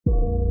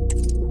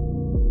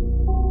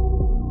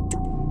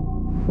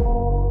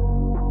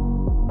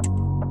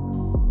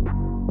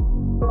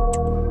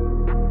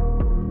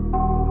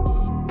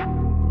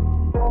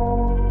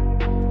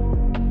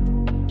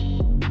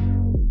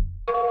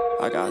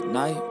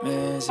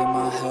nightmares in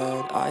my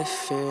head, I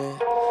fear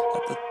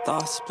that the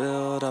thoughts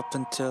build up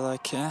until I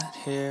can't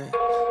hear,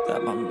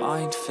 that my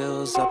mind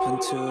fills up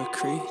into a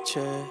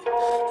creature,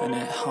 and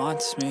it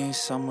haunts me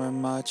somewhere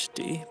much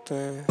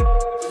deeper.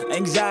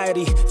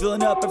 Anxiety,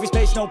 filling up every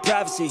space, no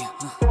privacy.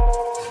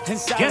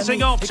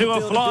 Getting off to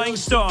a flying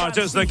start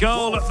is the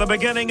goal at the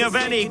beginning of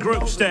any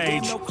group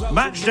stage.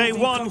 Match day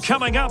 1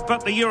 coming up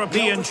at the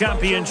European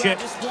Championship.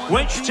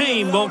 Which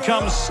team will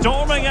come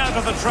storming out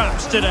of the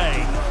traps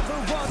today?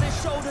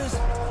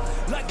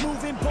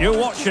 You're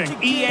watching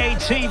EA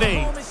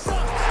TV.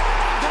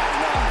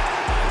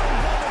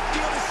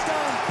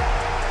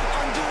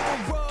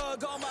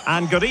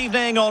 And good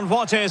evening on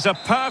what is a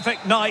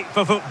perfect night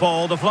for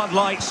football. The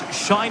floodlights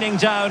shining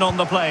down on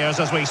the players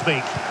as we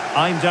speak.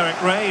 I'm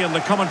Derek Ray in the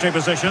commentary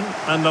position,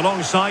 and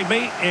alongside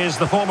me is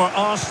the former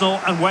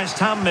Arsenal and West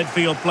Ham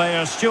midfield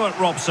player Stuart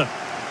Robson.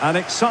 And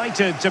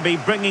excited to be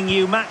bringing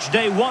you match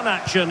day 1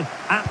 action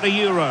at the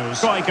Euros.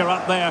 Striker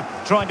up there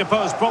trying to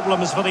pose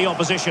problems for the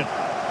opposition.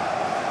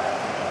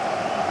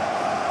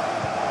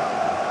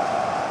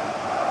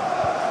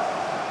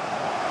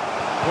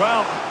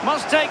 Well,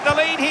 must take the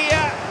lead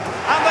here.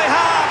 And they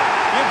have.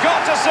 You've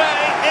got to say,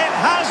 it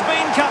has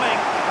been coming.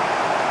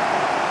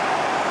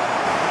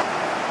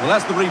 Well,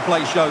 as the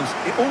replay shows,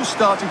 it all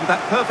started with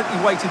that perfectly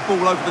weighted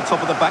ball over the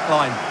top of the back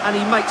line. And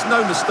he makes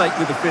no mistake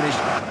with the finish.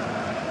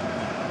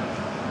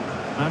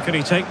 How can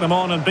he take them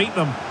on and beat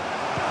them?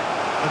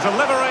 The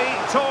delivery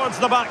towards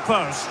the back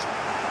post.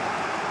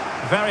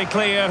 Very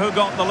clear who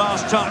got the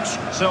last touch.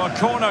 So a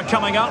corner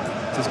coming up.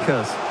 It's his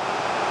curse.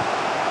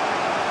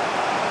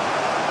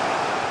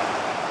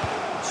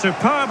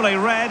 Superbly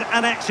read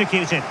and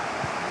executed.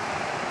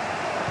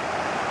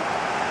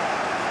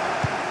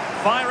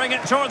 Firing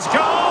it towards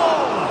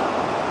goal!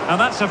 And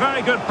that's a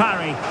very good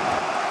parry.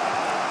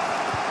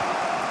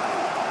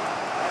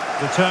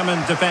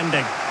 Determined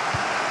defending.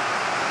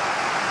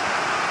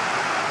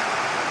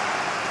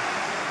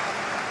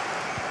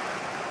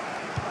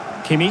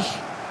 Kimmich.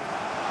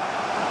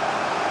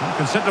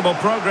 Considerable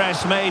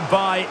progress made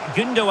by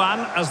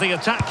Gundogan as the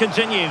attack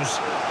continues.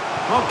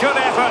 Well, good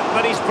effort,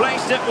 but he's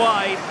placed it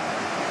wide.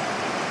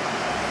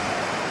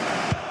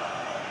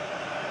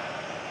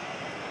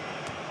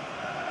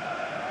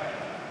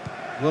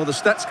 Well, the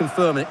stats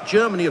confirm it.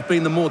 Germany have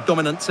been the more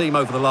dominant team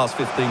over the last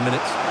 15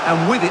 minutes.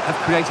 And with it have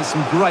created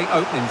some great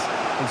openings.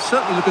 And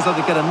certainly look as though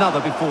they get another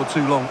before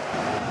too long.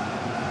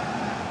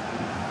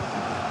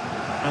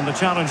 And the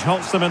challenge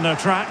halts them in their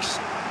tracks.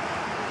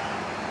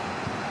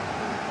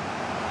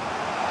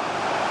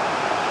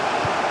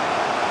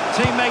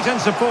 Teammate in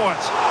support.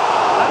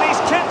 And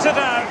he's kept it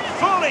out,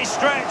 fully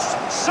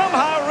stretched,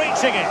 somehow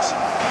reaching it.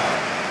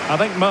 I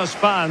think most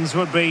fans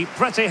would be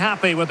pretty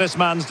happy with this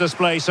man's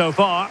display so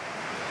far.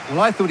 Well,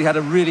 I thought he had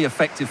a really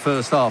effective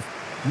first half.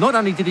 Not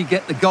only did he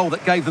get the goal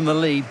that gave them the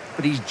lead,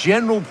 but his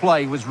general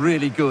play was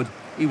really good.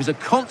 He was a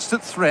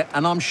constant threat,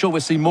 and I'm sure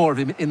we'll see more of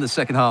him in the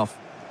second half.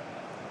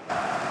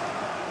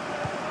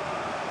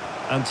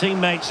 And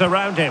teammates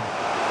around him.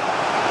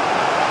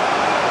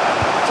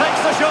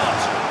 Takes the shot.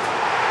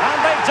 And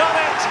they've done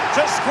it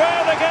to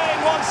square the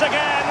game once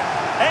again.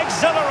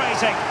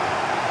 Exhilarating.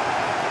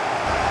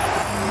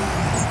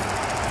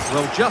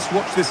 Well, just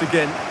watch this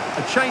again.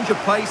 A change of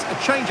pace, a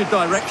change of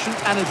direction,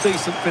 and a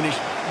decent finish.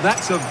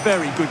 That's a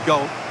very good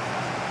goal.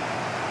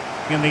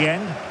 In the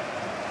end.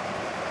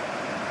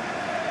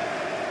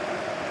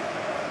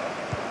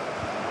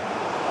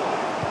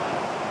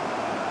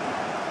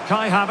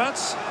 Kai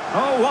Havertz.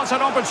 Oh, what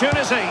an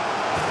opportunity.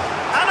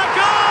 And a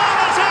goal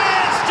it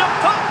is to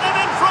put them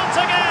in front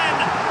again.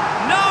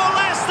 No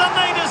less than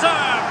they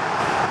deserve.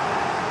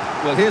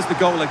 Well, here's the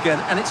goal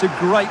again, and it's a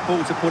great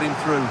ball to put him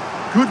through.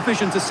 Good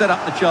vision to set up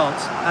the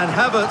chance. And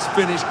Havertz's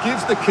finish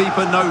gives the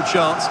keeper no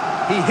chance.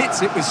 He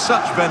hits it with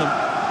such venom.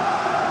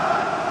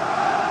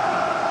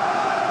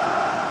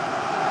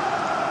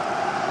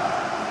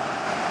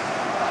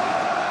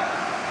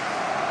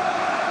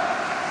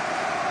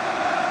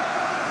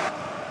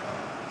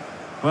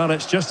 Well,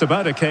 it's just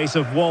about a case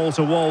of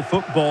wall-to-wall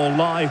football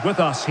live with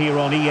us here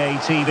on EA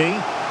TV.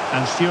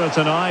 And Stuart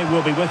and I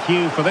will be with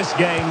you for this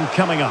game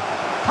coming up.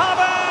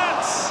 Havertz!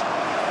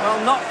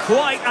 Well, not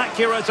quite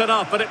accurate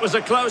enough, but it was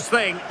a close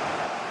thing.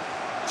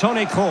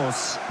 Toni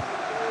Kroos.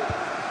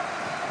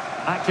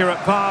 Accurate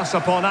pass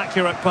upon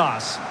accurate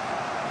pass.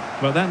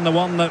 But then the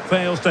one that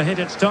fails to hit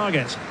its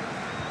target.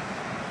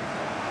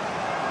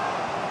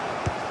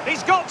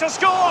 He's got to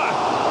score!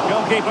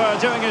 Goalkeeper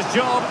doing his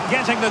job,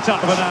 getting the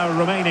touch. Of an hour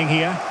remaining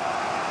here.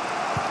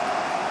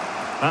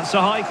 That's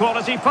a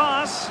high-quality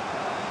pass.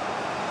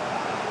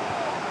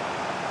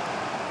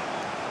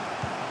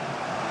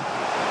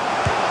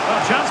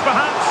 A chance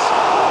perhaps.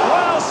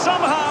 Well,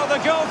 somehow the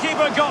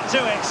goalkeeper got to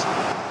it.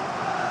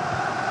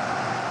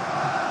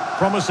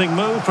 Promising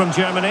move from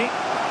Germany.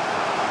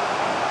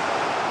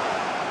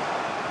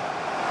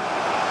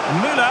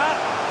 Müller.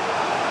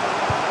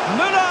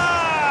 Müller!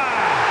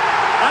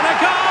 And a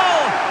goal!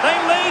 They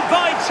lead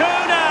by 2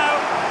 now.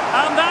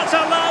 And that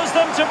allows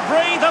them to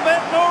breathe a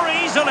bit more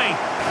easily.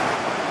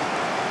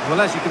 Well,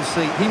 as you can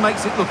see, he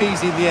makes it look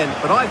easy in the end,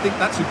 but I think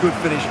that's a good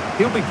finish.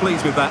 He'll be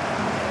pleased with that.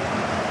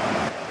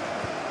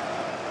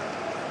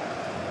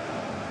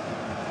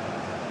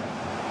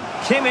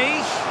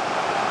 Kimmich.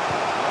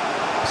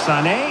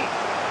 Sané.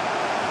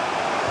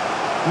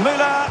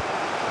 Müller.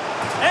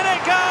 In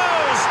it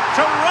goes!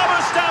 To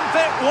rubber stamp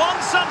it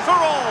once and for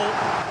all.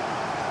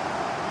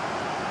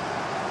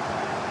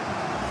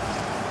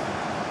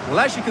 Well,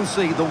 as you can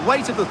see, the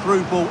weight of the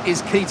through ball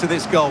is key to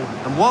this goal.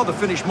 And while the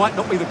finish might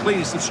not be the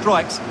cleanest of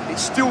strikes,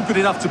 it's still good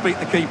enough to beat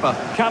the keeper.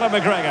 Callum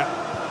McGregor.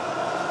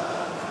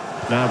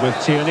 Now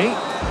with Tierney.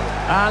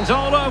 And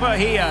all over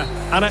here.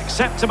 An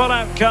acceptable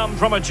outcome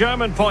from a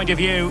German point of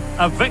view.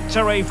 A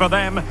victory for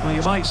them. Well,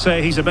 you might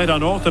say he's a bit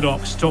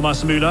unorthodox,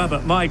 Thomas Müller,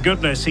 but my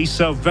goodness, he's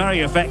so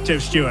very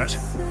effective, Stuart.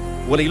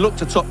 Well, he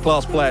looked a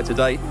top-class player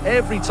today.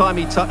 Every time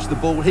he touched the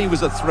ball, he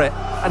was a threat.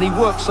 And he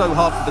worked so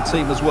hard for the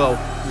team as well.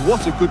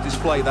 What a good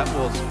display that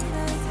was.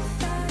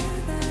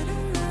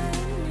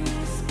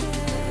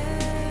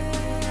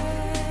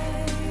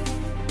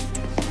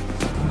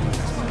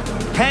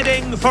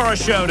 Heading for a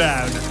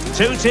showdown.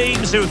 Two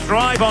teams who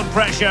thrive on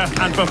pressure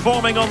and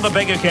performing on the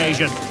big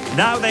occasion.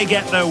 Now they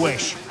get their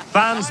wish.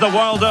 Fans the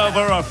world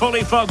over are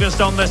fully focused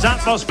on this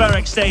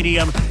atmospheric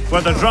stadium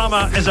where the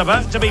drama is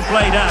about to be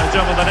played out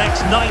over the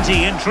next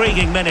 90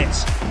 intriguing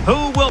minutes.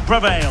 Who will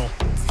prevail?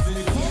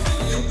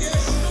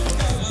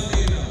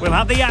 We'll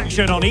have the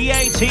action on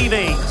EA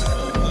TV.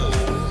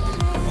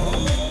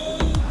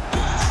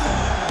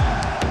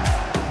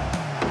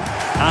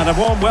 And a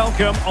warm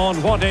welcome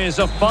on what is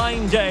a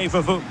fine day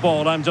for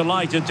football. I'm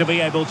delighted to be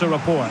able to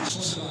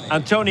report.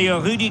 Antonio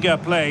Rüdiger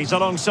plays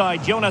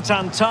alongside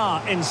Jonathan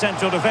Tah in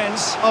central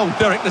defence. Oh,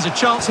 Derek, there's a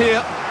chance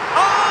here.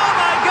 Oh,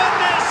 my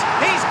goodness!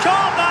 He's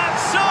caught that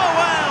so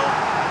well!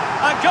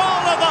 A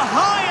goal of the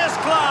highest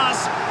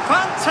class.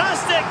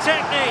 Fantastic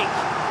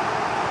technique.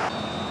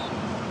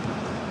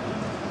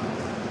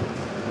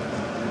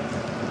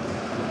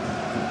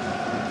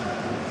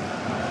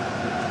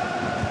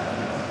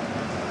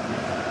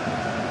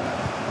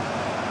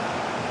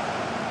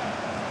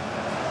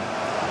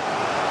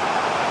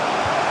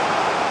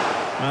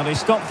 Well, he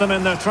stopped them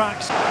in their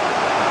tracks.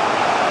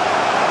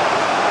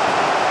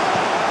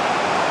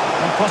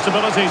 And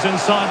possibilities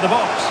inside the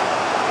box.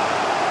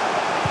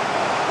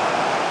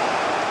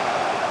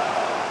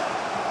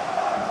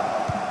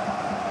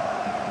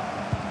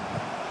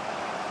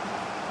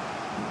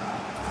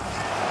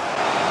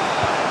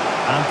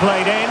 And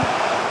played in.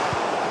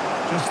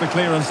 Just the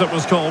clearance that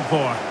was called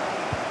for.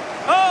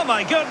 Oh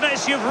my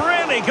goodness, you've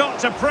really got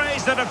to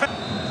praise the defence.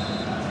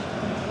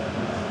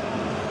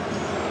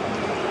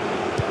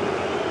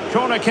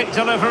 Corner kick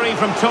delivery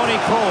from Toni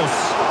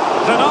Kroos.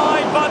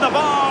 Denied by the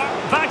bar.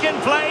 Back in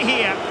play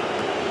here.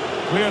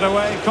 Cleared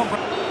away.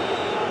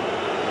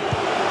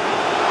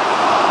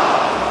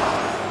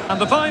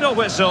 And the final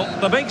whistle.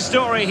 The big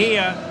story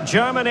here.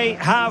 Germany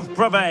have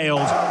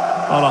prevailed.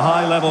 On a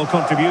high-level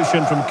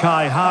contribution from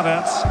Kai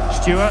Havertz.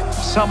 Stuart,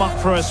 sum up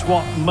for us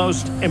what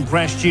most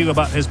impressed you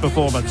about his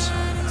performance.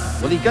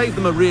 Well, he gave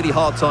them a really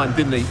hard time,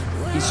 didn't he?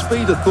 His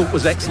speed of thought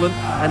was excellent,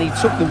 and he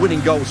took the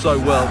winning goal so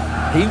well.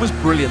 He was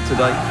brilliant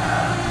today.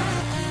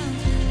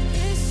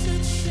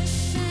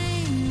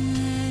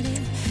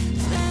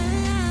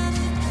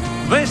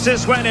 This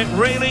is when it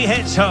really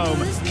hits home.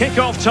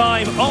 Kick-off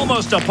time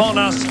almost upon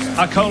us.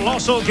 A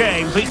colossal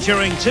game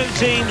featuring two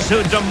teams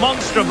who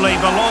demonstrably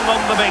belong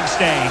on the big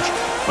stage.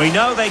 We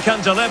know they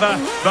can deliver,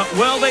 but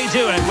will they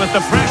do it with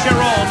the pressure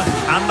on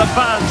and the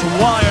fans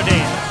wired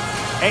in?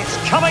 It's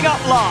coming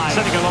up live.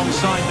 Sitting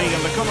alongside me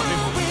in the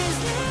commentary.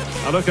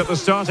 A look at the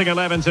starting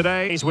 11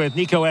 today is with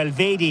Nico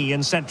Elvedi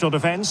in central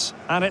defence.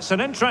 And it's an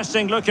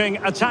interesting looking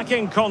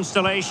attacking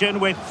constellation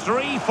with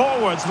three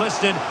forwards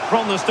listed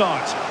from the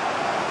start.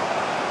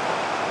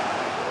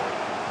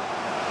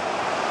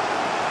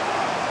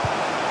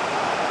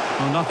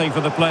 Well, nothing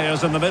for the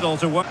players in the middle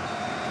to work.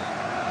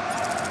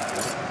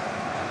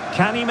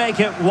 Can he make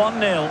it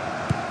 1-0?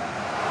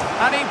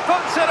 And he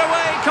puts it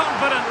away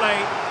confidently.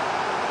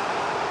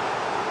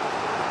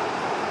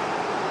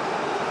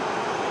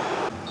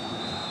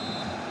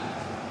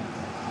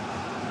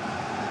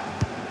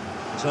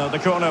 So the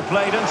corner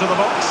played into the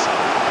box.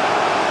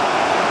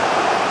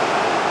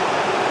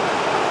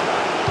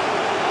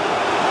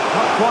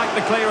 Not quite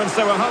the clearance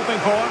they were hoping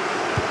for.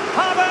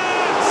 Havertz!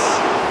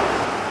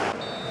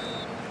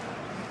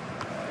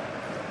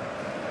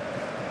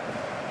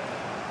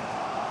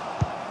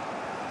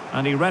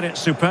 And he read it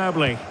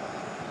superbly.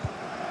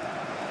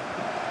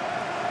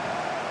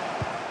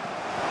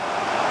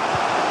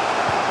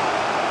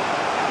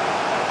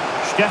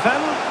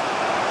 Stefan.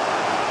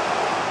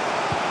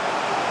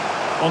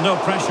 Well, no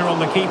pressure on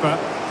the keeper.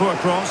 Poor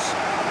cross.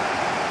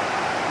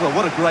 Well,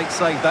 what a great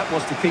save that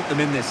was to keep them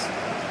in this.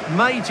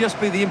 May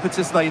just be the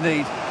impetus they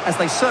need, as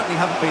they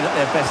certainly haven't been at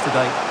their best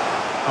today.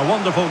 A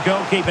wonderful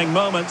goalkeeping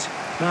moment.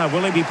 Now,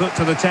 will he be put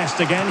to the test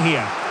again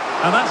here?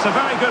 And that's a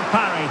very good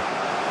parry.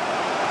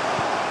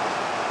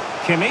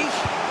 Kimmich.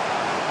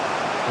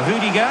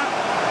 Rüdiger.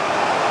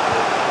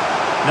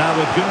 Now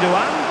with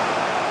Gundogan.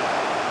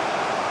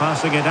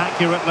 Passing it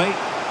accurately.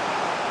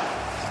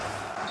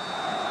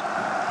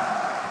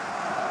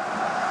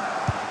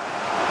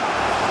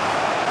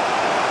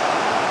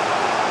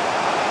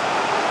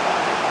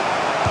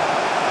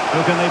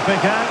 Who can they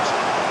pick out?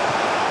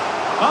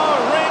 Oh,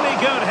 really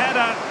good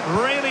header.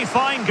 Really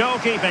fine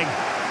goalkeeping.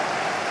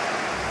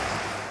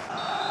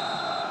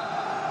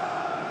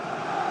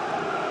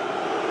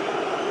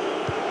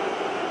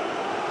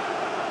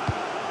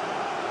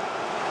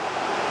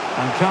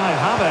 And Kai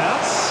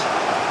Havertz.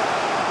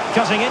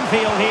 Cutting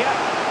infield here.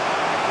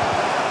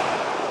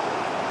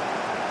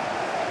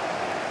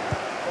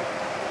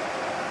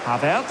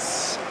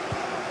 Havertz.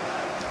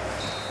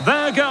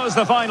 There goes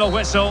the final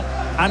whistle.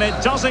 And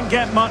it doesn't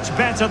get much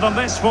better than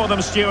this for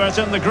them, Stuart,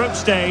 in the group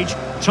stage.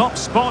 Top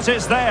spot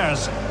is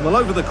theirs. Well,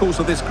 over the course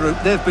of this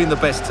group, they've been the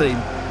best team.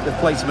 They've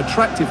played some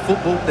attractive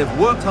football, they've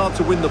worked hard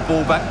to win the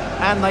ball back,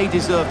 and they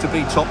deserve to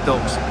be top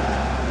dogs.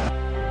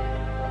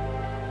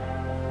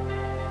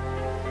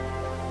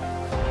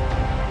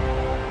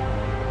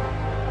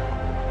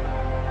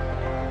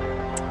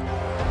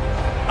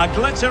 A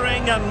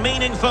glittering and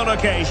meaningful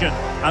occasion.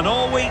 And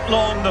all week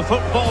long, the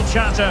football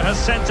chatter has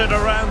centred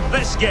around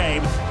this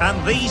game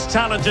and these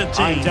talented teams.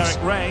 I'm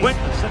Derek Ray.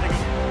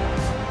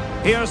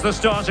 Here's the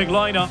starting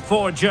lineup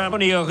for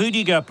Germany.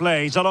 Rüdiger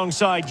plays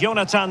alongside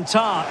Jonathan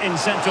Tah in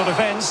central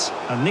defence.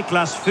 And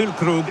Niklas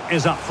Füllkrug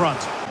is up front.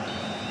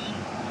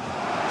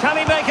 Can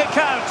he make it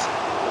count?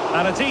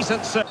 And a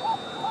decent...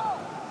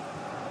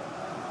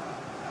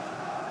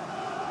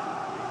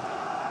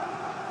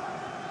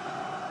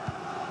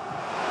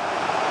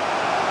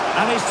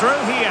 And he's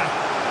through here.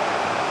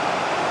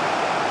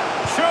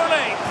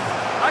 Surely,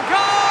 a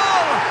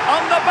goal!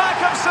 On the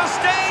back of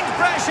sustained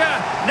pressure.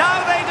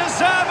 Now they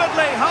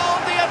deservedly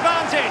hold the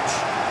advantage.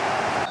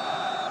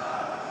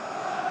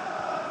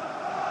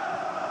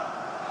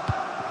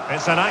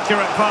 It's an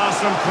accurate pass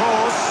from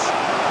Kroos.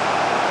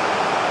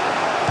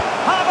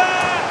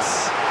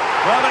 Havertz!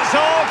 Well, it's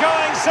all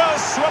going so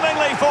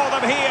swimmingly for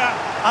them here.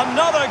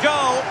 Another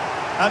goal.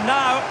 And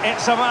now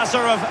it's a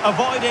matter of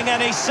avoiding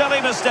any silly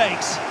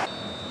mistakes.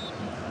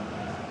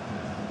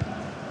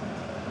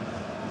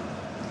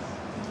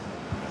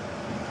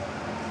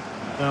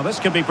 Now this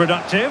could be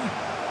productive.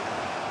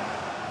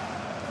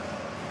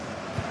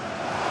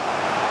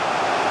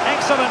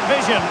 Excellent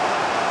vision.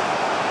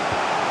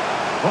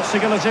 What's he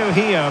going to do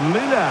here?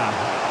 Müller.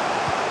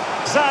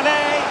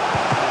 Sané.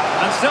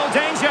 And still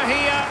danger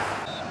here.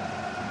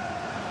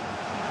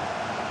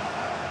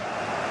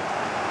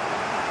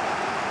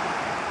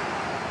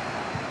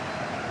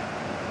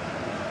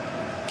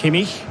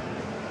 Kimmich.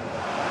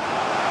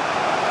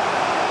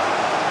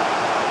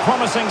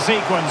 Promising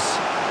sequence.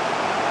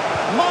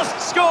 Must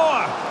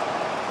score!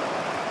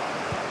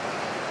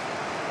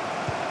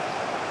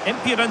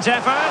 Impudent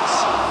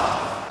efforts.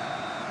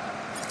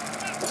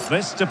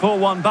 This to pull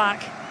one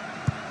back.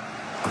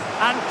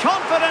 And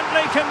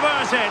confidently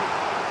converted.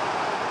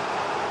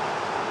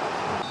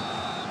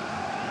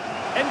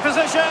 In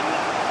position.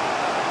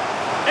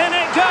 In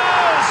it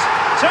goes!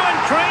 To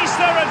increase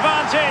their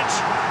advantage.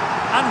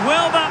 And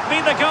will that be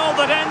the goal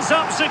that ends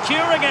up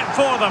securing it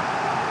for them?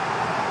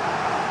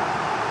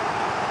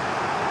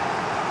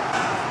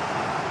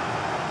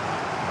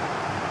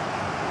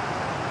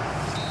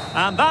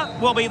 And that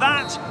will be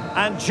that,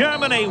 and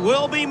Germany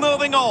will be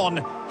moving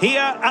on here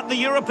at the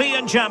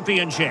European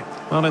Championship.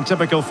 Well, in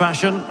typical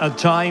fashion, at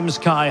times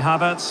Kai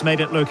Havertz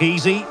made it look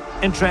easy.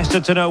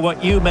 Interested to know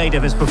what you made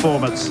of his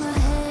performance.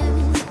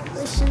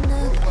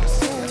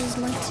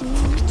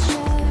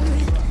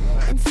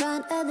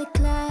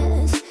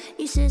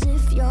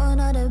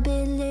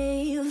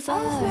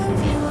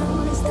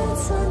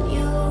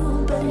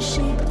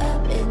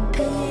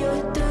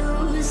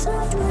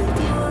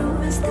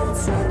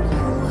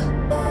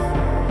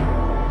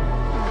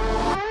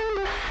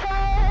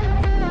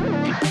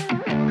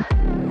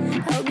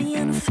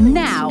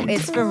 Now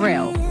it's for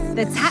real.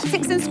 The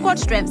tactics and squad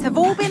strengths have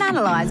all been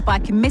analysed by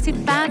committed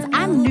fans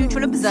and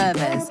neutral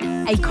observers.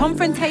 A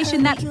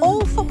confrontation that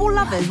all football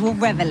lovers will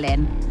revel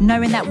in,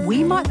 knowing that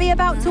we might be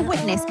about to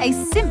witness a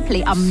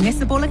simply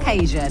unmissable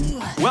occasion.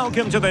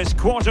 Welcome to this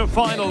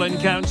quarter-final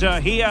encounter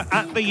here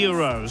at the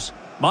Euros.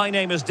 My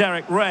name is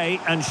Derek Ray,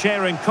 and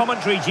sharing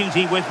commentary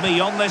duty with me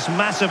on this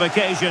massive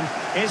occasion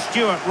is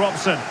Stuart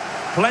Robson.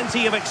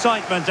 Plenty of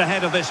excitement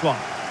ahead of this one.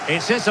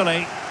 It's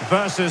Italy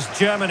versus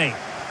Germany.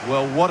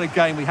 Well, what a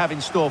game we have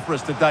in store for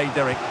us today,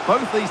 Derek.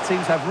 Both these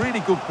teams have really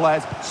good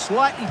players,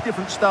 slightly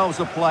different styles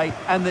of play,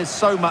 and there's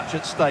so much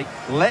at stake.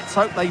 Let's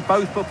hope they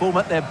both perform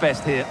at their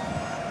best here.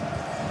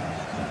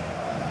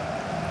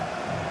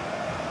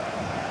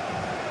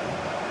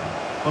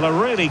 Well, a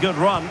really good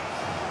run.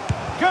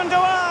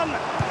 Gundogan!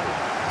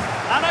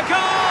 And a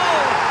goal!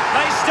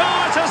 They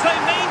start as they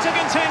mean to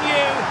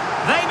continue.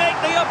 They make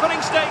the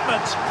opening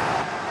statement.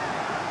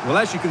 Well,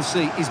 as you can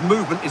see, his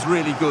movement is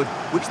really good,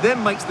 which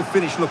then makes the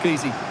finish look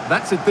easy.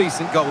 That's a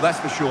decent goal, that's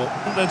for sure.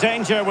 The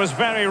danger was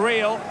very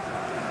real.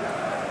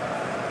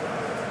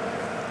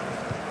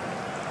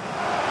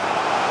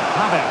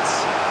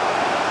 Havertz.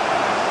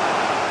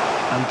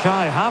 And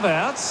Kai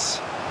Havertz.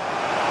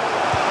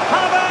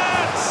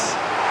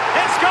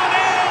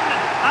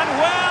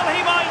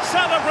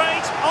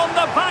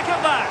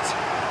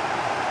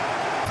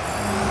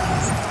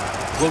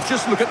 Well,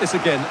 just look at this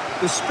again.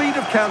 The speed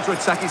of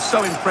counter-attack is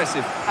so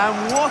impressive.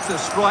 And what a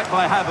strike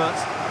by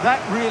Havertz. That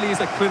really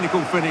is a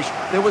clinical finish.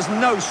 There was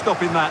no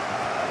stopping that.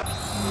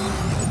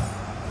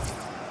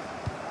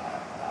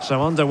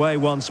 So underway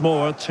once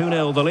more.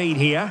 2-0 the lead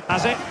here.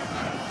 Has it?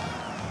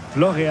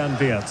 Florian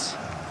Wirtz.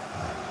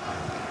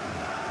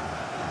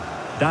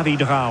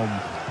 David Raum.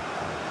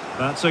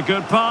 That's a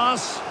good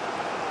pass.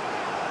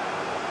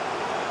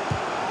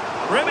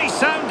 Really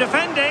sound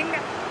defending.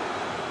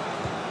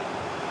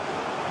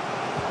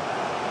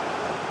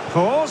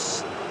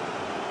 Course.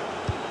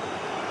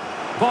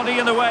 Body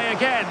in the way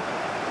again.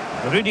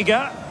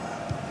 Rudiger.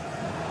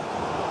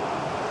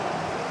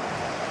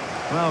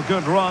 Well,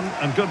 good run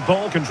and good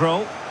ball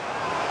control.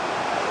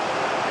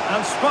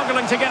 And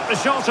struggling to get the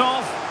shot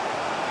off.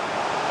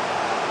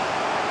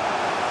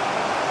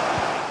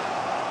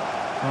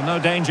 Well, no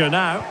danger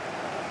now.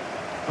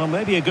 Well,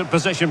 maybe a good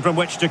position from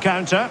which to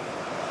counter.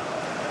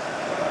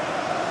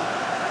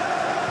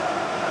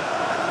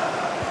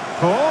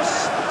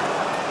 Course.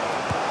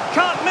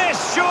 Can't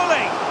miss,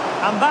 surely.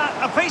 And that,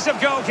 a piece of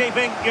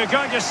goalkeeping you're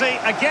going to see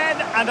again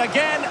and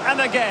again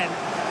and again.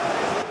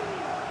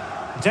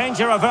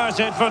 Danger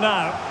averted for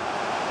now.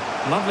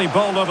 Lovely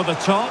ball over the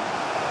top.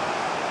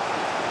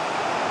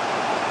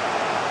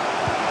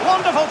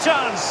 Wonderful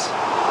chance.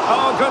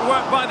 Oh, good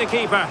work by the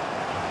keeper.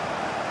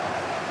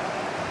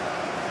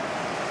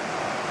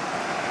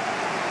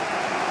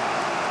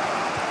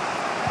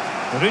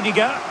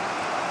 Rudiger.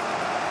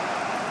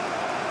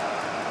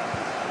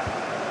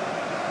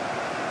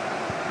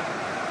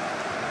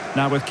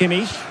 Now with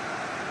Kimmich.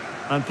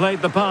 And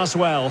played the pass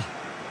well.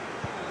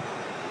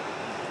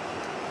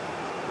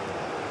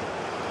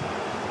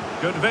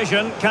 Good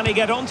vision. Can he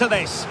get onto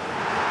this?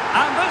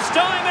 And this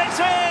time it's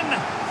in!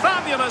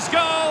 Fabulous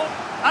goal!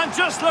 And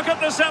just look at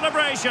the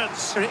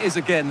celebrations. Here it is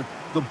again.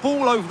 The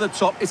ball over the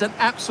top is an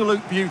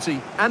absolute beauty.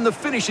 And the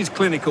finish is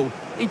clinical.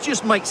 He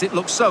just makes it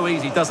look so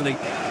easy, doesn't he?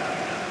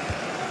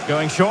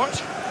 Going short.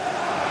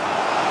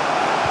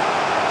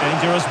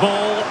 Dangerous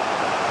ball.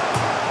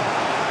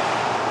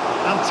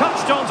 And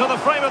touched onto the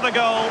frame of the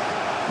goal.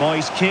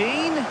 Moise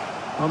Keane.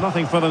 Well,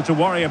 nothing for them to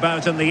worry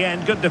about in the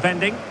end. Good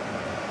defending.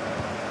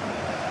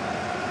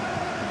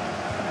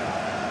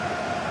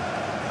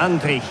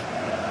 Andri.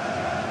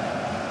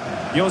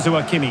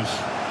 Joshua Kimmich.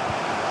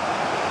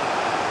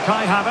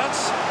 Kai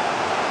Havertz.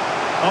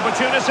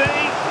 Opportunity.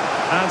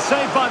 And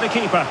saved by the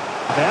keeper.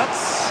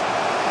 Wirtz.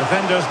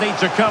 Defenders need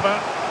to cover.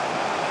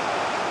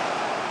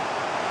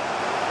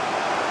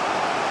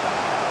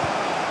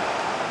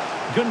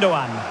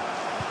 Gundogan.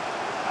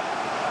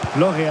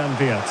 Florian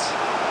Wirtz.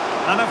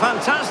 And a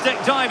fantastic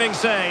diving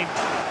save.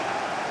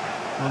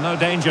 Well, no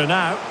danger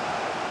now.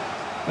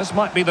 This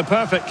might be the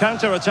perfect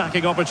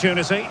counter-attacking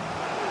opportunity.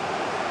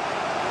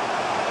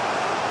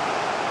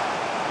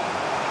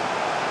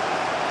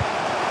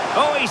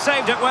 Oh, he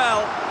saved it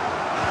well.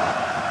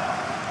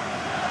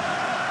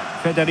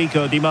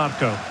 Federico Di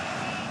Marco.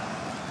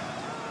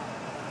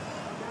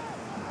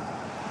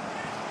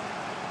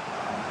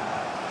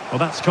 Well,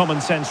 that's common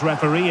sense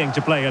refereeing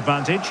to play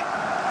advantage.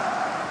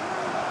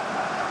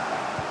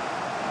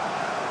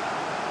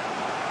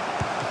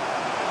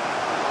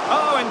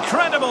 Oh,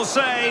 incredible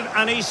save,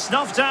 and he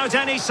snuffed out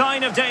any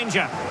sign of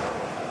danger.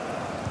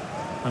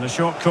 And a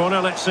short corner,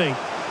 let's see.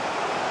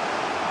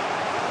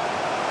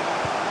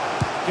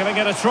 Giving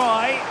it a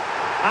try.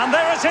 And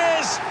there it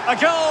is, a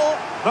goal.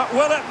 But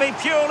will it be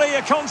purely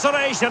a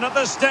consolation at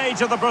this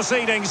stage of the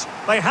proceedings?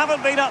 They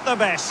haven't been at their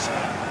best.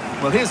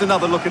 Well, here's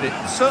another look at it.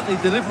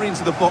 Certainly delivery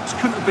into the box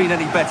couldn't have been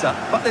any better,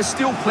 but there's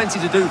still plenty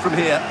to do from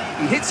here.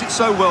 He hits it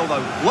so well,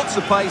 though. Lots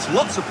of pace,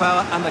 lots of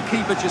power, and the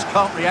keeper just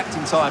can't react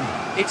in time.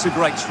 It's a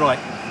great strike.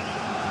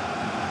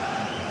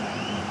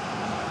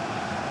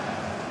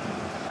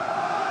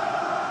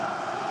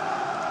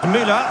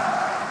 Müller.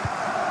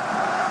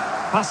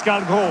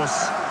 Pascal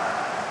Gross.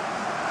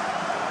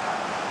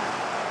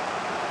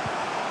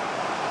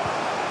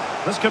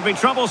 This could be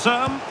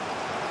troublesome.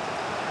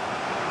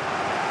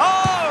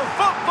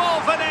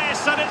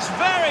 At its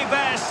very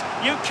best.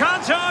 You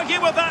can't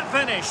argue with that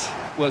finish.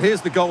 Well,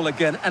 here's the goal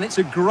again, and it's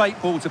a great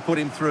ball to put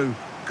him through.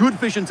 Good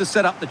vision to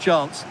set up the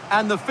chance,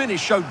 and the finish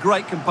showed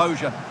great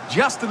composure,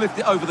 just to lift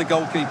it over the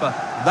goalkeeper.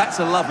 That's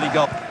a lovely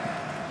goal.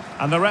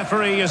 And the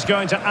referee is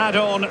going to add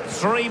on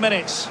 3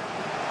 minutes.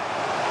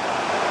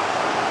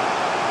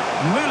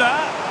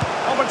 Müller.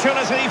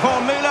 Opportunity for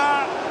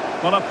Müller.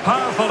 Well, a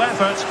powerful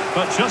effort,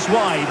 but just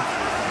wide.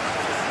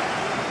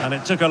 And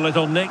it took a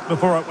little nick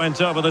before it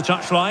went over the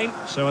touchline.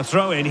 So a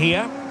throw in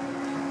here.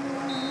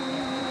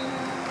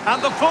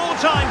 And the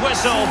full-time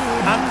whistle.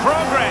 And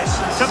progress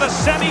to the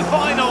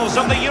semi-finals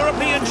of the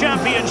European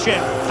Championship.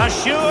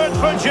 Assured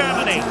for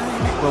Germany.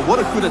 Well, what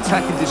a good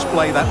attacking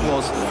display that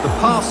was. The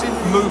passing,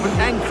 movement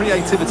and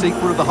creativity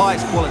were of the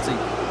highest quality.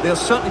 They'll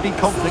certainly be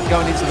confident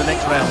going into the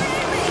next round.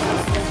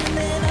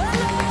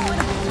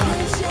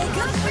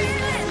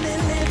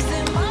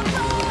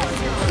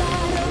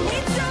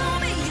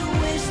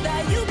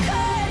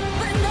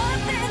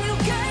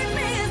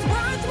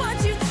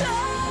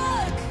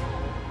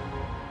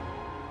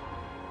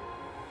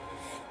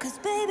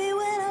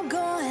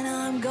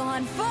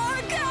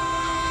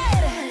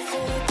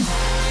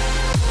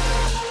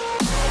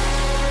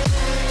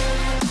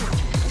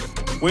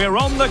 We're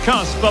on the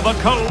cusp of a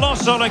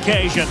colossal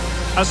occasion.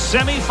 A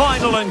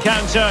semi-final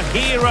encounter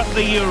here at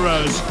the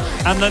Euros.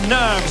 And the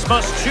nerves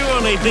must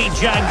surely be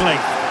jangling.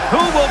 Who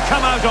will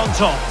come out on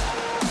top?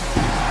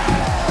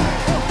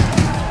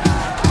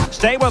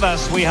 Stay with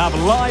us, we have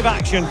live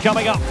action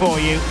coming up for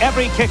you.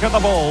 Every kick of the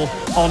ball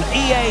on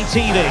EA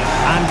TV.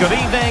 And good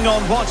evening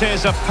on what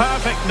is a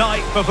perfect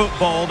night for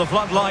football. The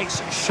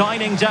floodlights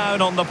shining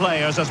down on the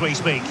players as we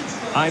speak.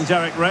 I'm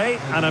Derek Ray,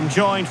 and I'm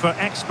joined for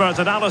expert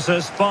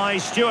analysis by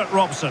Stuart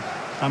Robson.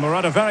 And we're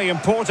at a very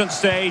important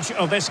stage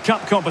of this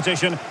cup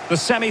competition, the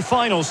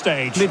semi-final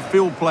stage.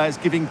 Midfield players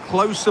giving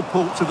close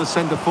support to the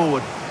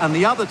centre-forward, and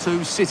the other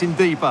two sitting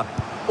deeper.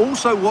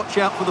 Also watch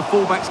out for the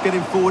fullbacks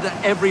getting forward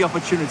at every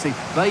opportunity.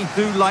 They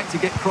do like to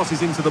get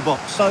crosses into the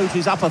box. Showed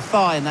his upper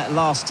thigh in that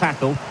last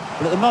tackle,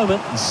 but at the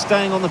moment he's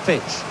staying on the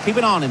pitch. Keep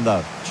an eye on him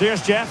though.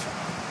 Cheers, Jeff.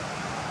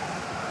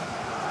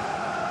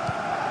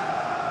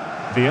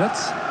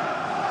 Wirtz.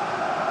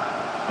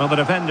 Well, the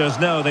defenders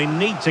know they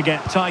need to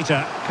get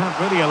tighter. Can't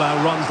really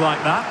allow runs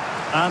like that.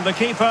 And the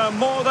keeper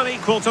more than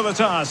equal to the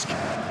task.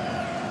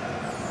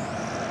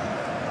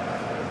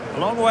 A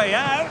long way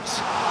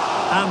out.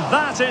 And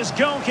that is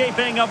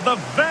goalkeeping of the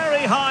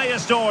very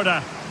highest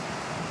order.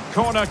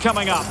 Corner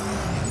coming up.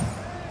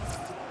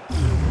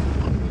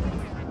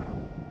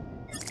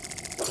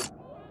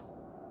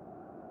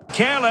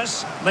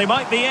 Careless. They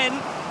might be in.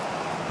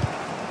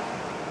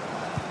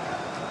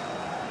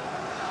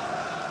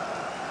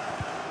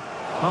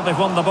 Well, they've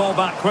won the ball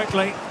back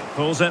quickly.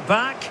 Pulls it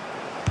back.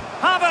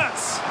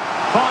 Havertz!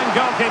 Fine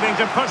goalkeeping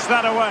to push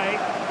that away.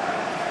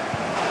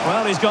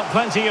 Well, he's got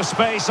plenty of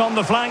space on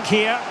the flank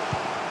here,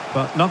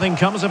 but nothing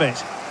comes of it.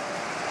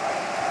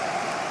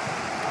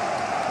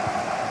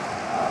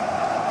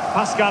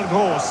 Pascal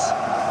Gross.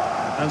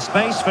 And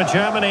space for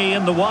Germany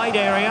in the wide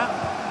area.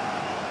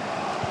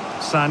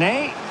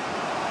 Sané.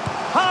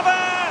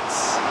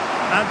 Havertz!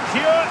 And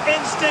pure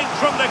instinct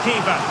from the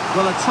keeper.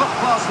 Well, a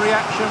top-class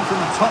reaction from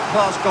the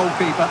top-class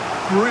goalkeeper.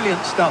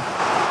 Brilliant stuff.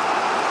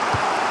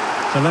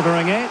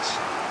 Delivering it.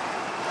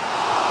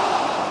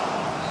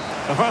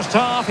 The first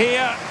half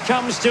here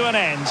comes to an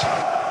end.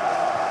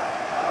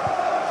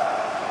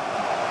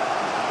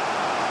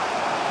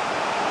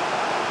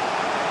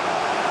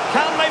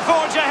 Can they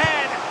forge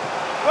ahead?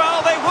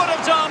 Well, they would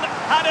have done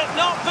had it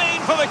not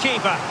been for the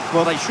keeper.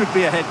 Well, they should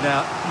be ahead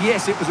now.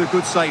 Yes, it was a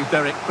good save,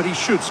 Derek, but he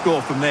should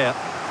score from there.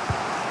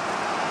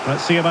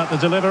 Let's see about the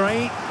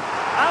delivery.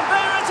 And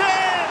there it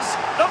is!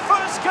 The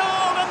first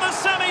goal in the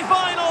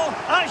semi-final.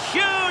 A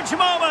huge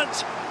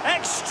moment.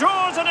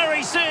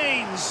 Extraordinary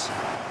scenes.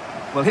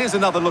 Well, here's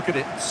another look at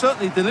it.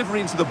 Certainly delivery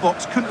into the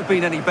box couldn't have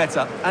been any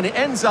better. And it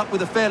ends up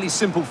with a fairly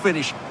simple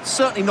finish.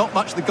 Certainly not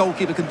much the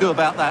goalkeeper can do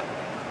about that.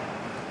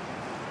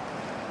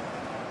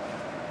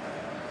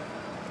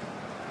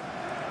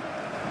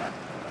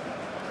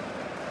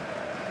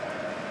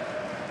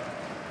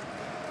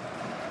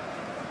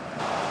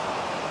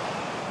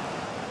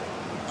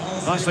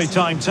 Nicely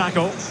timed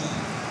tackle.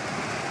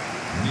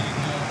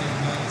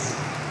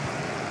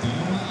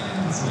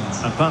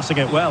 And passing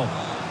it well.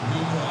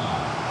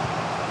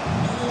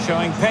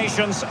 Showing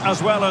patience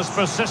as well as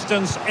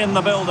persistence in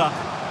the build-up.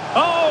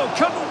 Oh,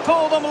 couldn't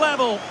pull them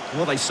level.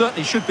 Well, they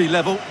certainly should be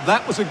level.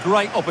 That was a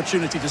great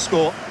opportunity to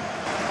score.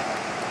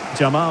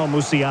 Jamal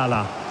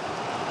Musiala.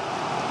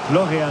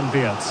 Florian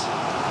Wirtz.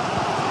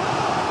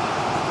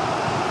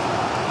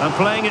 And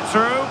playing it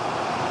through.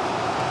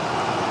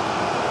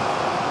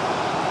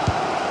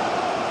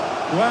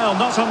 Well,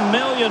 not a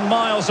million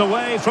miles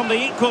away from the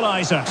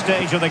equaliser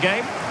stage of the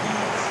game.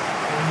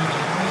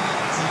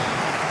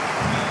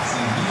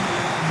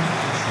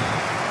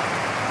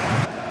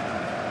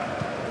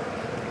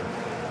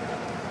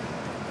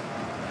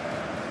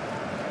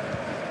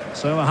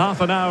 So a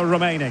half an hour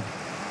remaining.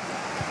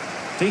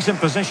 Decent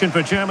position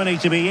for Germany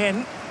to be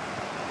in.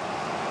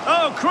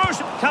 Oh,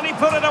 crucial. Can he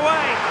put it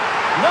away?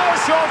 No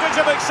shortage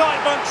of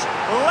excitement.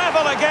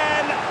 Level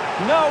again.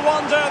 No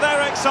wonder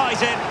they're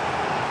excited.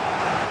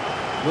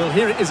 Well,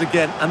 here it is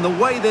again, and the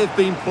way they've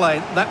been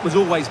playing, that was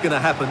always going to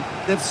happen.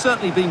 They've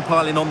certainly been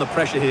piling on the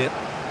pressure here.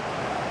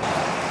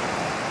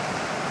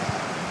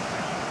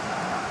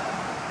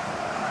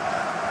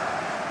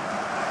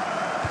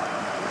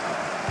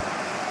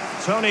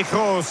 Toni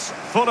Kroos,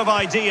 full of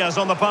ideas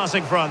on the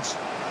passing front.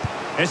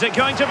 Is it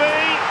going to be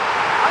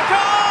a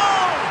goal?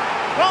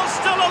 Well,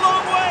 still a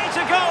long way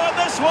to go in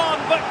this one,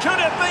 but could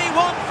it be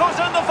 1 foot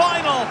in the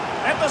final?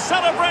 If the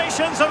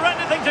celebrations are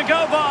anything to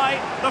go by,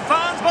 the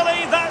fans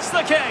believe that's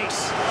the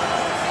case.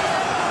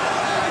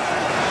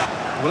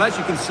 Well, as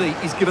you can see,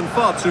 he's given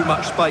far too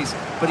much space,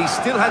 but he's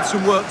still had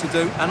some work to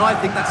do, and I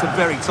think that's a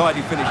very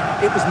tidy finish.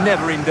 It was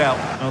never in doubt.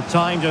 Well,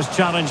 timed his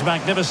challenge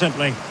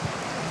magnificently.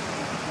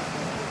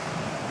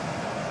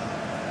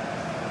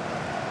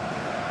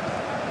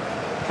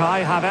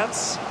 Kai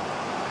Havertz.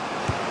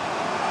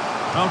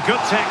 Oh,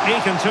 good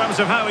technique in terms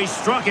of how he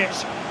struck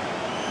it.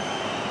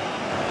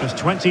 Just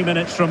 20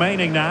 minutes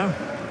remaining now.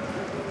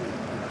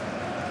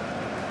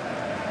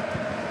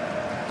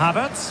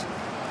 Havertz.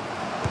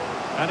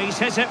 And he's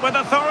hit it with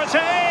authority.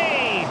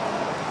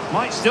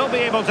 Might still be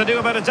able to do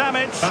a bit of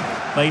damage.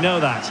 They know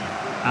that.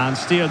 And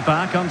steered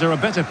back under a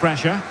bit of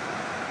pressure.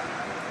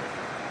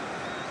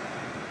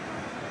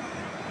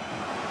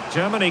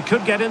 Germany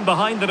could get in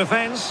behind the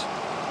defence.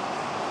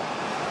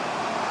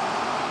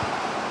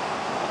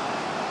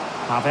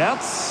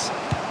 Havertz.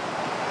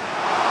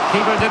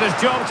 Keeper did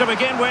his job to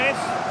begin with.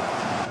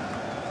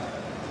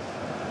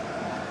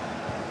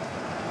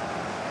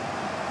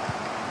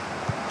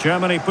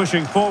 Germany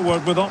pushing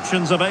forward with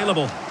options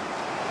available.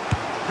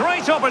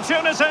 Great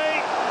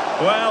opportunity.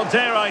 Well,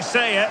 dare I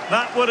say it,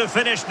 that would have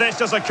finished this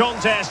as a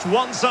contest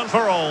once and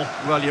for all.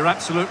 Well, you're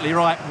absolutely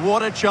right.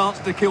 What a chance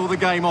to kill the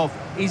game off.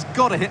 He's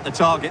got to hit the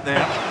target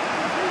there.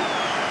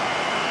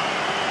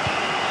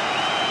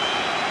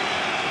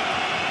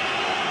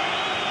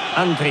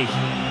 Anpi.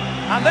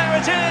 And there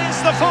it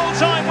is, the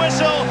full-time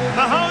whistle.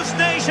 The host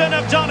nation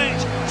have done it.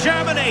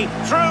 Germany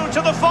through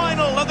to the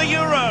final of the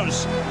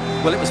Euros.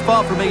 Well, it was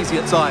far from easy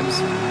at times.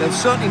 They'll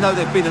certainly know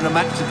they've been in a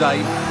match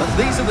today, but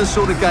these are the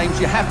sort of games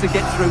you have to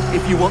get through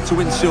if you want to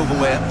win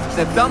silverware.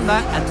 They've done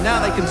that, and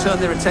now they can turn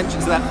their attention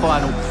to that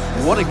final.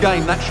 What a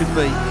game that should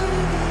be.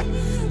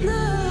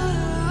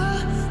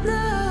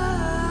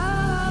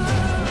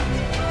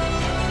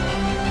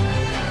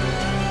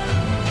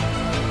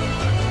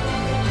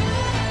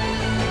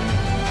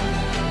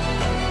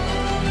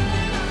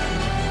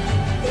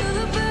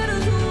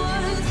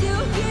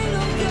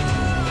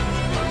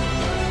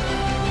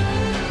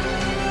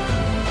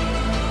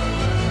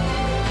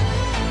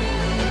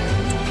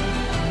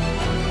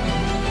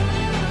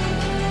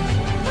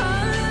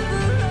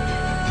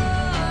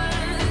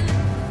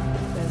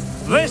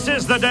 This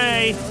is the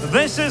day,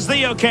 this is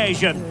the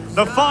occasion.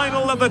 The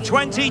final of the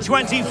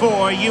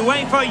 2024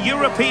 UEFA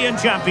European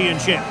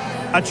Championship.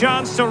 A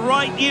chance to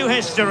write new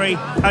history,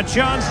 a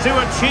chance to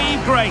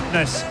achieve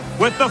greatness,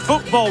 with the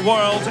football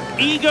world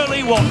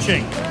eagerly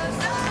watching.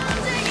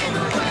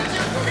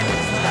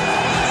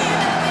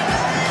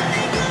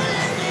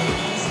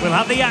 We'll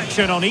have the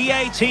action on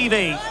EA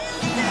TV.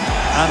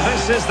 And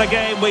this is the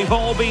game we've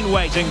all been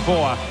waiting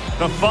for.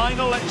 The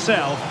final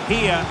itself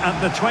here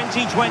at the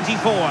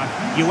 2024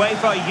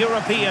 UEFA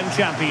European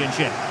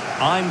Championship.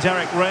 I'm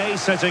Derek Ray,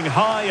 sitting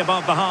high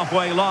above the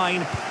halfway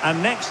line,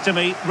 and next to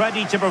me,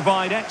 ready to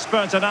provide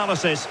expert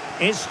analysis,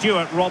 is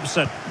Stuart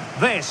Robson.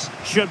 This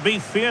should be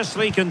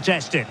fiercely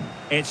contested.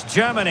 It's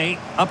Germany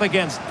up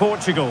against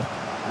Portugal.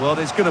 Well,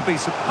 there's going to be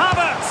some...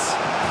 Havertz!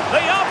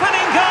 The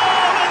opening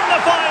goal in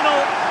the final!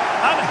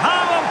 And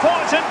how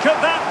important could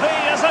that be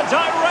as a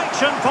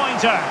direction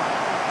pointer?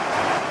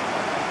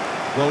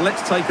 Well,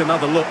 let's take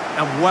another look.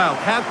 And wow,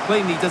 how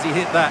cleanly does he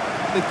hit that?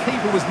 The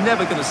keeper was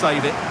never going to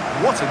save it.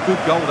 What a good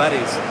goal that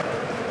is.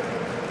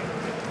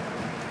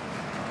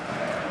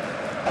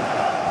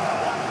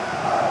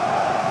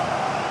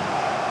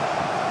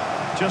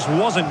 Just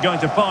wasn't going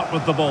to part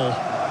with the ball.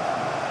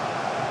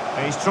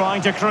 He's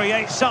trying to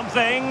create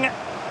something.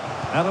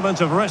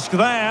 Element of risk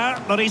there,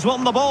 but he's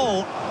won the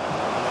ball.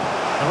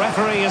 The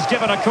referee has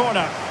given a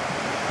corner.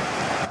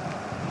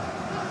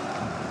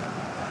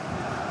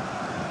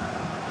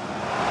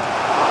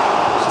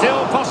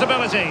 Still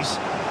possibilities.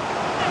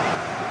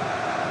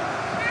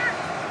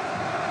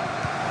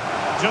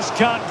 Just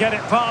can't get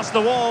it past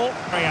the wall.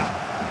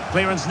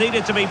 Clearance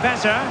needed to be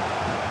better.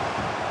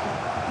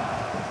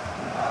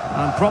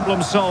 And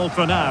problem solved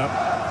for now.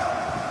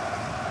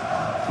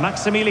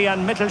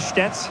 Maximilian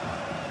Mittelstädt.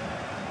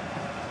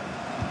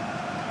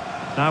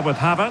 Now with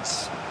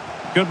Havertz.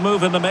 Good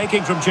move in the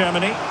making from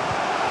Germany.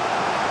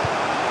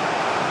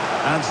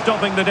 And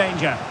stopping the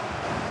danger.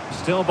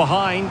 Still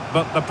behind,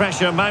 but the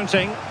pressure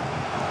mounting.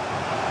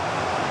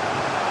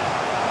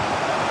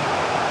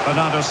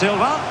 Bernardo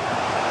Silva.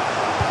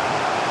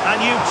 And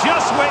you've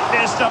just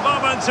witnessed a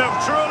moment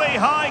of truly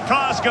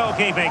high-class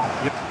goalkeeping.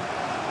 Yep.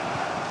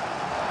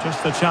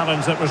 Just the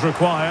challenge that was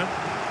required.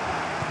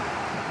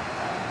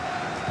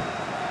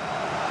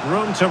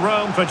 Room to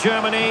roam for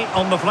Germany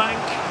on the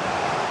flank.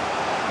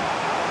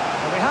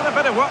 Well, they had a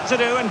bit of work to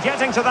do in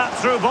getting to that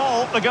through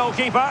ball, the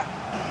goalkeeper.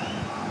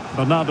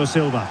 Bernardo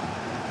Silva.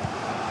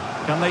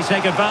 Can they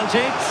take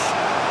advantage?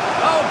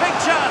 Oh, big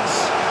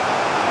chance!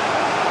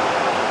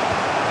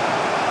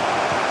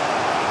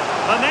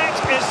 The net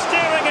is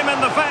staring him in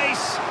the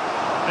face.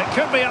 It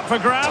could be up for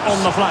grabs.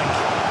 On the flank.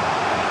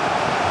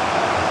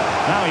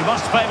 Now he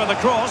must favour the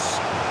cross.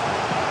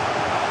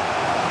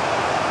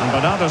 And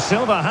Bernardo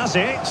Silva has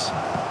it.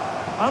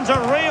 Under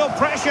real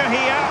pressure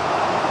here.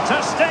 Ter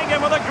Stegen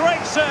with a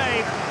great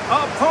save.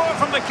 Oh, poor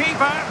from the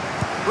keeper.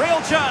 Real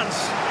chance.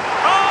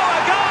 Oh,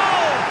 a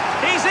goal!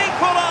 He's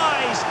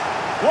equalised.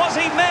 Was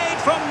he made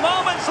from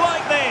moments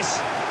like this?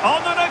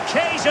 On an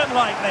occasion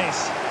like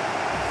this?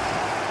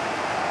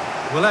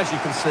 Well, as you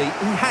can see,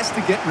 he has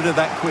to get rid of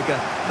that quicker.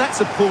 That's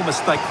a poor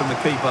mistake from the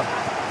keeper.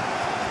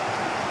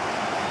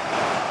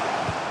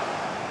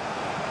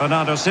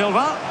 Bernardo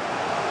Silva.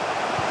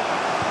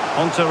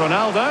 On to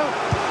Ronaldo.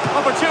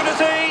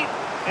 Opportunity.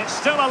 It's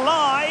still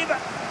alive.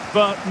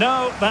 But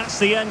no, that's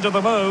the end of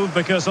the move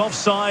because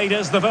offside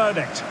is the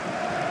verdict.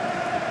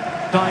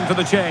 Time for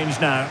the change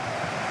now.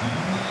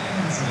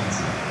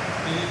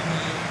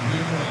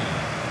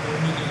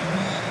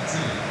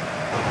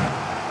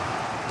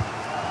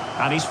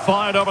 And he's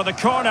fired over the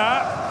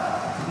corner.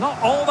 Not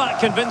all that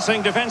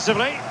convincing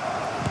defensively.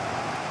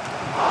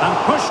 And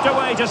pushed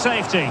away to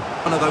safety.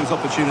 One of those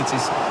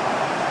opportunities.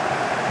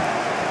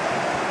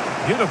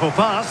 Beautiful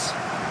pass.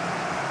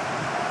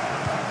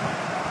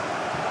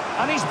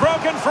 And he's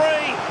broken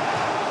free.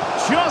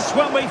 Just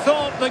when we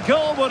thought the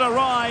goal would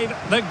arrive,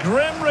 the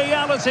grim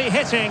reality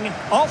hitting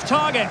off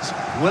target.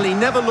 Well, he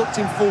never looked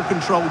in full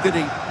control, did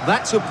he?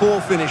 That's a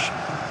poor finish.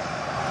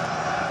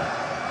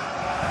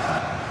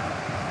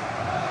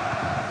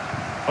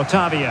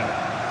 Otavio.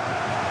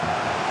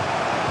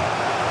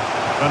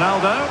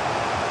 Ronaldo.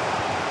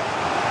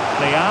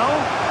 Leao.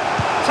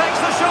 Takes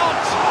the shot.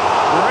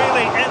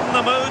 Really in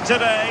the mood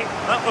today.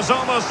 That was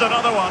almost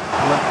another one.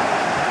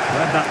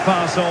 Read that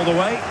pass all the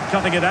way,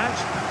 cutting it out.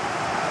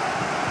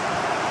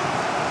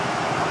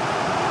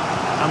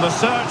 And the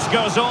search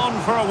goes on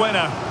for a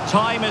winner.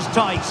 Time is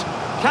tight.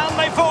 Can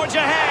they forge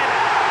ahead?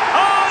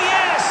 Oh,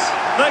 yes!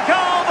 The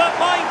goal that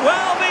might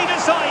well be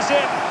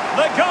decisive.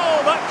 The goal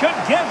that could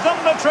give them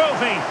the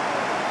trophy.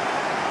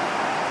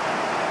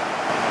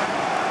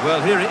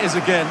 Well, here it is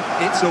again.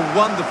 It's a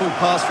wonderful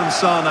pass from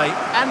Sane.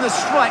 And the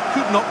strike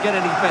could not get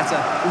any better.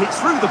 He hit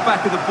through the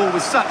back of the ball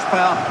with such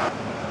power.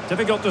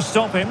 Difficult to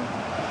stop him.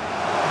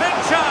 Big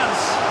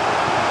chance.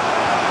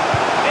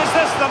 Is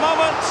this the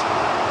moment?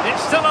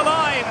 It's still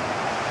alive.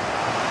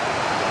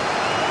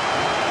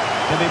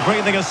 He'll be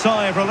breathing a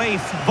sigh of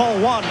relief. Ball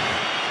one.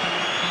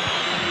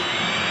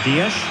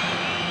 Diaz.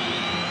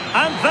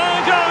 And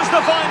there goes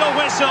the final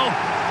whistle.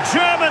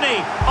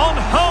 Germany, on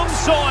home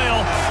soil,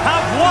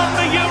 have won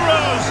the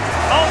Euros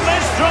on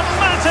this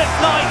dramatic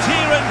night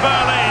here in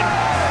Berlin.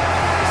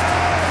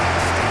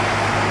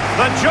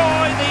 The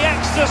joy, the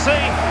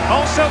ecstasy,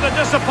 also the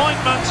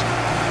disappointment,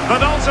 but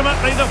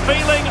ultimately the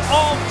feeling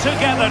of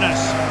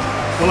togetherness.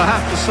 Well, I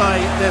have to say,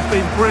 they've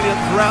been brilliant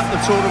throughout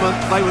the tournament.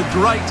 They were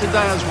great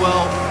today as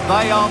well.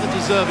 They are the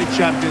deserving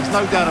champions,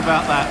 no doubt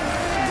about that.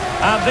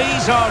 And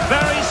these are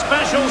very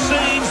special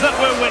scenes that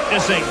we're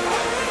witnessing.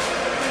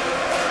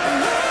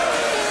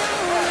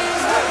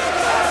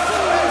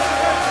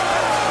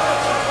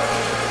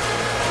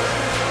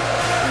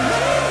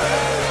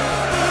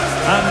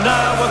 And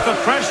now, with the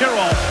pressure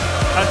off,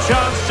 a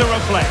chance to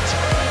reflect,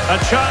 a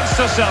chance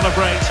to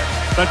celebrate.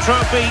 The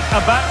trophy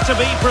about to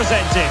be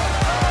presented.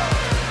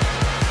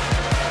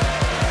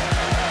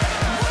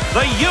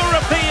 The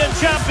European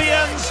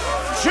champions,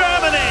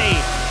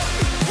 Germany!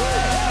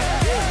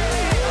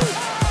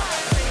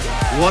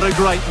 What a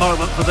great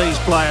moment for these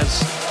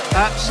players.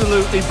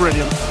 Absolutely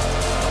brilliant.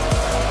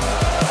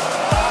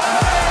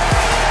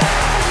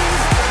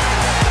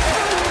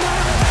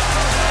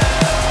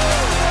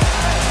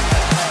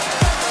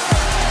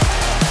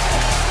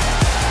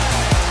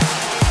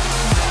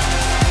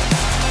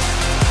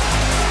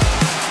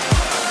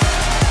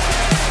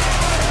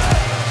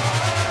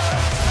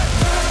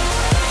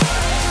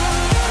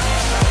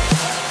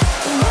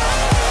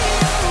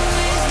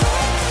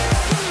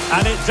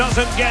 And it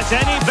doesn't get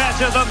any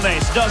better than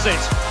this, does it?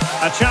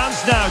 A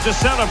chance now to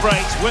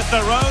celebrate with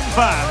their own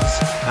fans.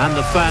 And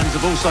the fans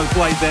have also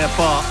played their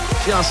part.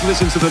 Just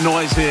listen to the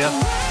noise here.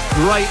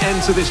 Great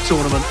end to this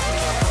tournament.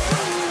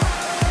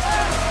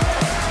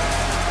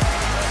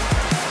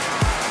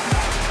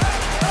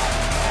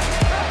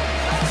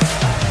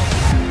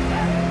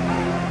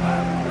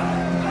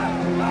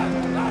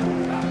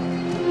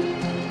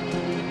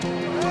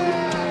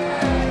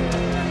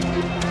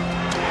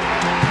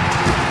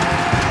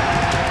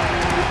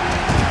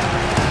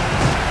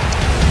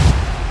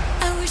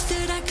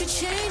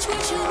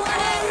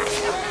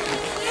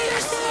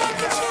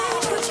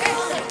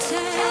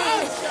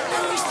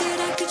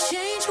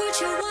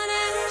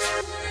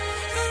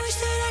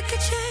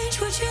 Change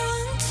what you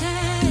want.